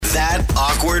That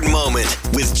Awkward Moment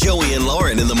with Joey and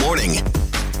Lauren in the morning.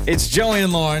 It's Joey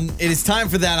and Lauren. It is time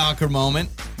for That Awkward Moment.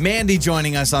 Mandy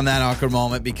joining us on That Awkward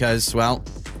Moment because, well,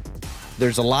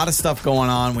 there's a lot of stuff going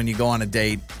on when you go on a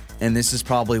date, and this is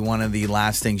probably one of the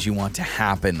last things you want to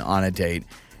happen on a date.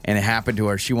 And it happened to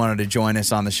her. She wanted to join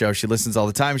us on the show. She listens all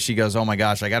the time. She goes, oh my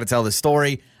gosh, I got to tell this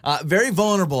story. Very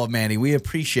vulnerable of Mandy. We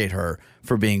appreciate her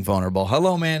for being vulnerable.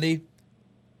 Hello, Mandy.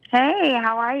 Hey,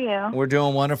 how are you? We're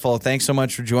doing wonderful. Thanks so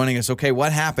much for joining us. Okay,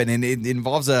 what happened? And it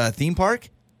involves a theme park?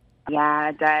 Yeah,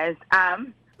 it does.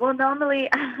 Well, normally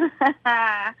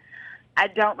I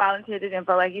don't volunteer this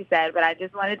info like you said, but I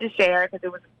just wanted to share because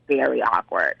it was very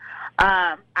awkward.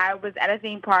 I was at a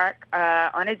theme park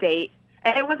on a date,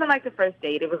 and it wasn't like the first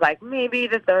date. It was like maybe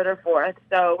the third or fourth,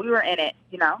 so we were in it,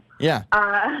 you know? Yeah.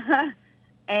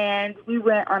 And we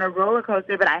went on a roller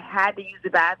coaster, but I had to use the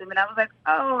bathroom, and I was like,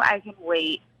 oh, I can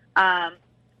wait. And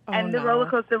the roller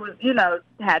coaster was,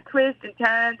 had twists and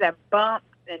turns and bumps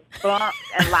and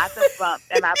lots of bumps.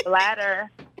 And my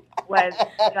bladder was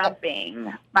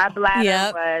jumping. My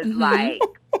bladder was like,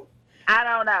 I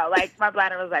don't know. Like, my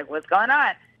bladder was like, what's going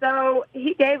on? So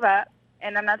he gave up.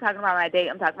 And I'm not talking about my date.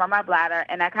 I'm talking about my bladder.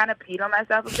 And I kind of peed on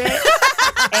myself a bit.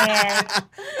 And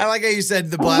I like how you said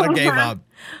the bladder gave up.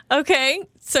 Okay.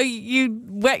 So you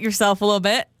wet yourself a little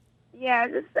bit. Yeah,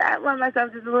 I wet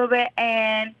myself just a little bit.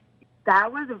 And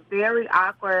that was very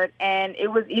awkward, and it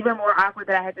was even more awkward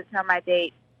that I had to tell my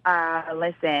date,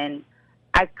 listen,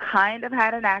 I kind of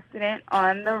had an accident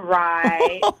on the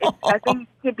ride. It's nothing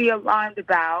to be alarmed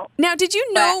about. Now, did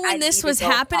you know when this was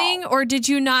happening, or did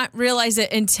you not realize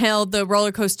it until the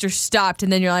roller coaster stopped,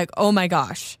 and then you're like, oh, my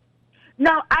gosh?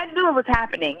 No, I knew it was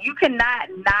happening. You cannot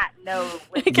not know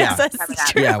when it's coming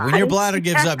out. Yeah, when your bladder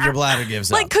gives up, your bladder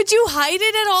gives up. Like, could you hide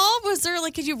it at all? Was there,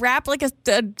 could you wrap, a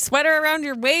sweater around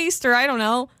your waist, or I don't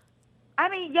know? I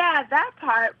mean, yeah, that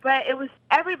part, but it was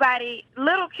everybody,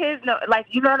 little kids know,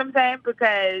 you know what I'm saying?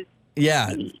 Because...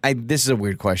 Yeah, this is a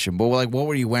weird question, but, what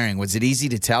were you wearing? Was it easy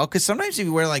to tell? Because sometimes if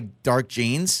you wear, dark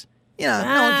jeans, no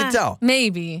one can tell.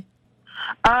 Maybe.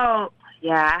 Oh,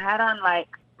 yeah, I had on,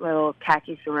 little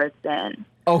khaki shorts and...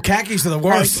 Oh, khakis are the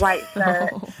worst. White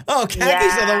shirt. Oh,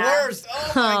 khakis are the worst.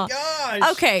 Oh, my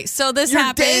gosh. Okay, so this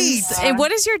happens. And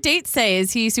what does your date say?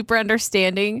 Is he super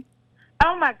understanding?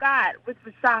 Oh, my God, which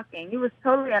was shocking. He was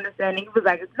totally understanding. He was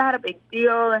like, it's not a big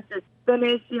deal. Let's just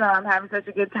finish. I'm having such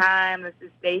a good time. Let's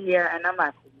just stay here. And I'm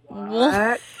like,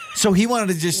 what? So he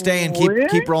wanted to just stay and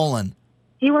keep rolling.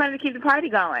 He wanted to keep the party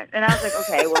going. And I was like,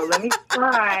 okay, well, let me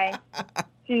try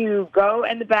to go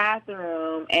in the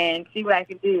bathroom and see what I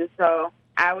can do. So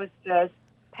I was just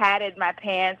patted my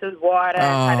pants with water and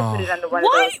tried to put it under one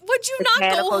of those. Would you not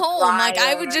go home?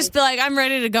 I would just be like, I'm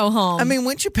ready to go home. I mean,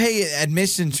 once you pay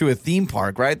admission to a theme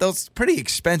park, right? That's pretty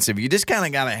expensive. You just kind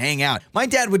of got to hang out. My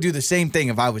dad would do the same thing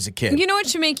if I was a kid. You know what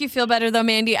should make you feel better, though,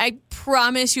 Mandy? I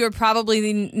promise you are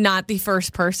probably not the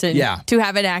first person to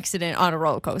have an accident on a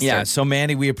roller coaster. Yeah, so,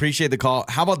 Mandy, we appreciate the call.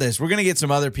 How about this? We're going to get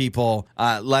some other people.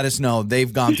 Let us know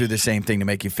they've gone through the same thing to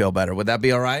make you feel better. Would that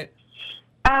be all right?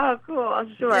 Oh, cool.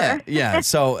 Sure. Yeah.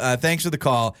 So thanks for the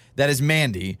call. That is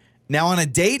Mandy. Now, on a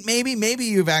date, maybe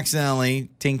you've accidentally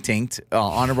tinked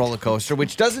on a roller coaster,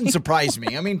 which doesn't surprise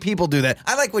me. I mean, people do that.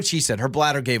 I like what she said. Her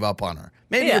bladder gave up on her.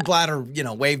 Maybe your bladder,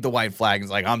 waved the white flag and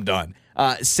was like, I'm done.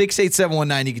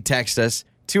 68719, you can text us.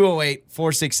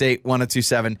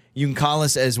 208-468-1027. You can call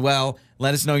us as well.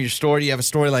 Let us know your story. Do you have a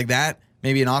story like that?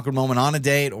 Maybe an awkward moment on a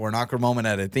date or an awkward moment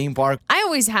at a theme park. I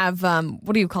always have,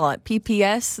 what do you call it?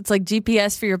 PPS? It's like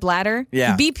GPS for your bladder.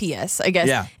 Yeah. BPS, I guess.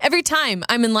 Yeah. Every time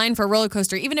I'm in line for a roller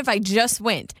coaster, even if I just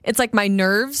went, it's like my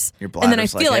nerves. Your and then I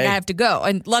bladder's feel like hey. I have to go.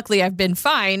 And luckily I've been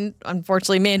fine.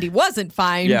 Unfortunately, Mandy wasn't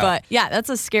fine. Yeah. But yeah, that's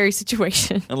a scary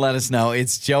situation. And let us know.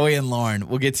 It's Joey and Lauren.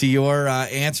 We'll get to your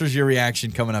answers, your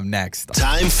reaction coming up next.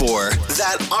 Time for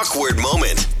That Awkward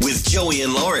Moment with Joey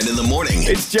and Lauren in the morning.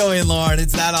 It's Joey and Lauren.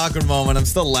 It's That Awkward Moment. I'm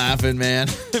still laughing, man.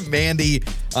 Mandy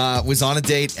was on a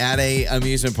date at a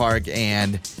amusement park,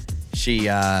 and she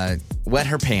wet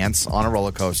her pants on a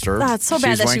roller coaster. That's so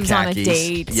bad that she was on a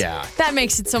date. Yeah. That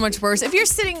makes it so much worse. If you're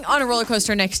sitting on a roller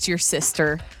coaster next to your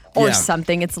sister or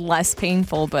something, it's less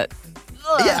painful, but...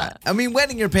 Yeah. I mean,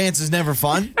 wetting your pants is never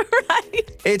fun. Right.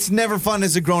 It's never fun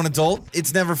as a grown adult.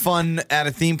 It's never fun at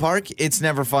a theme park. It's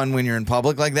never fun when you're in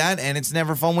public like that. And it's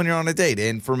never fun when you're on a date.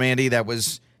 And for Mandy, that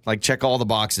was check all the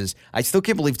boxes. I still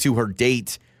can't believe, too, her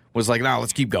date was like, no,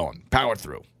 let's keep going. Power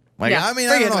through. I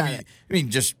don't know.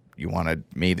 Just you wanted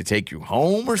me to take you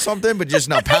home or something, but just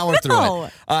not power through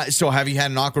it. So have you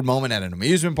had an awkward moment at an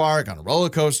amusement park, on a roller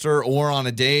coaster, or on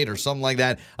a date or something like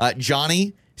that?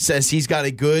 Johnny says he's got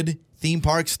a good theme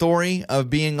park story of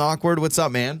being awkward. What's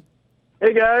up, man?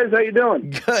 Hey guys, how you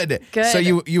doing? Good. So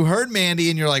you heard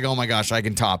Mandy and you're like, oh my gosh, I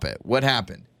can top it. What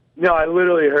happened? No, I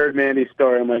literally heard Mandy's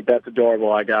story. I'm like, that's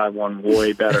adorable. I got one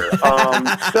way better. So I'm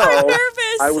nervous.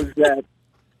 I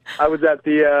was at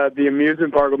the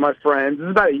amusement park with my friends. This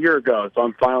is about a year ago, so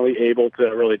I'm finally able to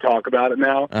really talk about it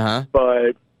now. Uh-huh.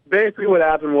 But basically what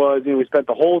happened was, we spent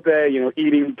the whole day,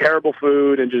 eating terrible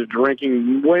food and just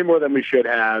drinking way more than we should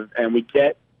have. And we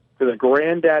get to the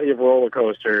granddaddy of roller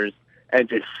coasters and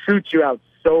just shoots you out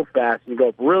so fast and go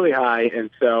up really high. And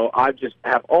so I just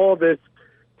have all this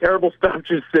terrible stuff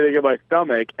just sitting in my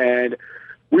stomach. And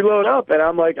we load up, and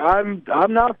I'm like, I'm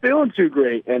not feeling too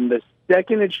great. And the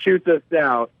second it shoots us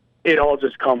out, it all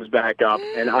just comes back up,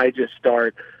 and I just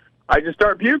start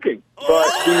puking. But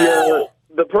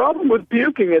the problem with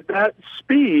puking at that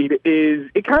speed is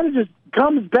it kind of just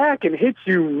comes back and hits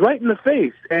you right in the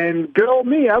face. And good old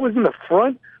me, I was in the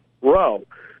front row.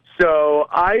 So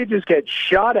I just get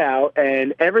shot out,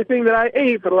 and everything that I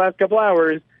ate for the last couple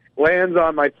hours lands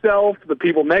on myself, the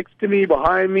people next to me,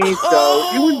 behind me. So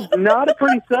it was not a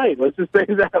pretty sight. Let's just say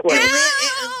it that way.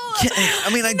 I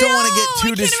mean, I don't want to get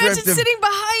too disruptive. Imagine sitting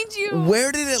behind you.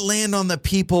 Where did it land on the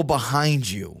people behind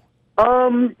you?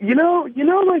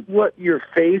 Like what your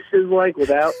face is like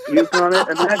without puke on it?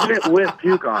 Imagine it with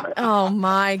puke on it. Oh,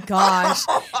 my gosh.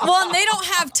 Well, and they don't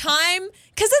have time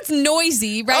because it's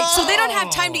noisy, right? So they don't have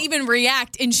time to even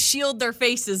react and shield their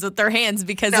faces with their hands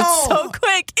because it's so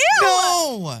quick. Ew!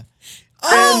 No!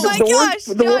 Oh, my gosh,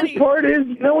 The worst part is,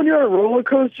 when you're on a roller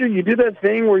coaster, you do that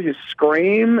thing where you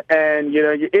scream, and,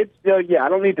 I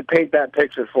don't need to paint that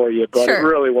picture for you, but it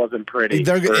really wasn't pretty.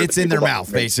 It's in their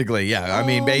mouth, basically. Yeah, I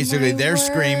mean, basically, they're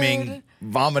screaming,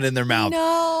 vomit in their mouth.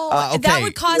 No. Okay. That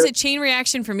would cause a chain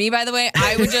reaction for me, by the way.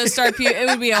 I would just start it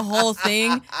would be a whole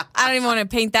thing. I don't even want to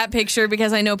paint that picture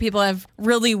because I know people have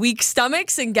really weak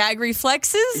stomachs and gag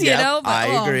reflexes, But,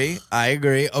 I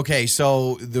agree. Okay,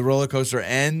 so the roller coaster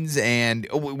ends, and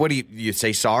what do you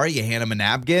say sorry? You hand them a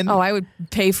napkin? Oh, I would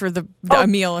pay for the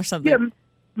meal or something. Yeah,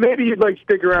 maybe you'd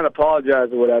stick around, apologize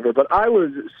or whatever, but I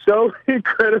was so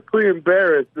incredibly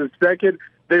embarrassed the second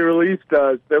they released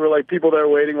us. There were people there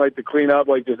waiting to clean up,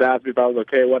 just asked me if I was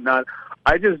okay and whatnot.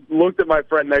 I just looked at my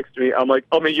friend next to me. I'm like,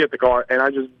 let me get the car, and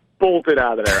I just bolted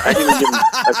out of there. I didn't give him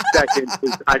a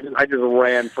second. I just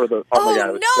ran for the. Oh my God,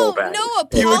 it was so bad. No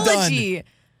apology.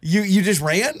 You just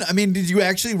ran? I mean, did you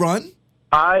actually run?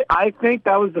 I think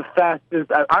that was the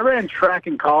fastest. I ran track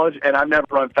in college, and I've never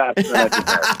run faster than I did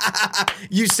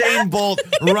there. Usain Bolt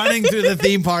running through the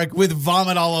theme park with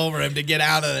vomit all over him to get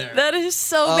out of there. That is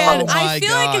so bad. I feel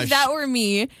gosh. like if that were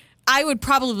me, I would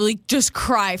probably just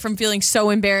cry from feeling so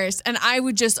embarrassed, and I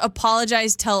would just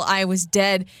apologize till I was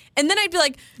dead. And then I'd be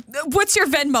like, what's your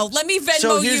Venmo? Let me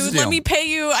Venmo you. Let me pay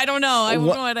you. I don't know. I don't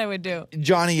know what I would do.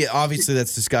 Johnny, obviously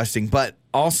that's disgusting, but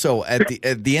also at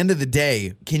the end of the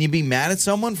day, can you be mad at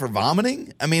someone for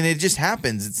vomiting? I mean, it just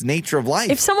happens. It's nature of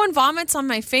life. If someone vomits on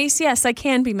my face, yes, I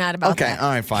can be mad about that. Okay, all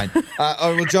right, fine.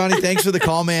 Well, Johnny, thanks for the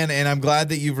call, man, and I'm glad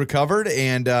that you've recovered,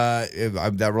 and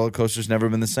that roller coaster's never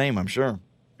been the same, I'm sure.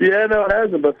 Yeah, no, it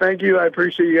hasn't, but thank you. I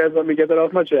appreciate you guys letting me get that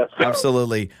off my chest.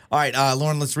 Absolutely. All right,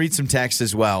 Lauren, let's read some texts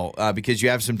as well, because you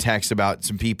have some texts about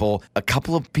some people, a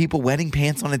couple of people wedding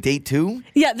pants on a date too?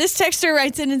 Yeah, this texter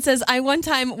writes in and says, I one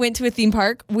time went to a theme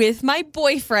park with my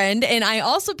boyfriend, and I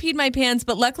also peed my pants,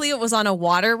 but luckily it was on a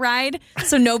water ride,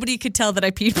 so nobody could tell that I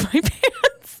peed my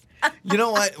pants. You know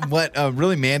what? What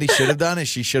really Mandy should have done is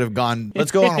she should have gone,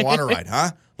 let's go on a water ride,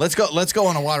 huh? Let's go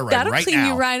on a water ride right now. That'll clean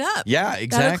you right up. Yeah, exactly.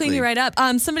 That'll clean you right up.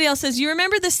 Somebody else says, you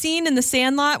remember the scene in The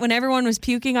Sandlot when everyone was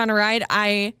puking on a ride?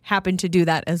 I happened to do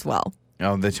that as well.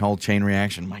 Oh, this whole chain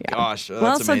reaction. My gosh. That's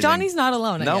well, amazing. So Johnny's not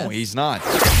alone, I guess. No, he's not.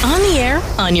 On the air,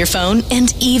 on your phone,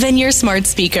 and even your smart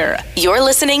speaker. You're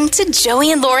listening to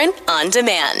Joey and Lauren On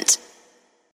Demand.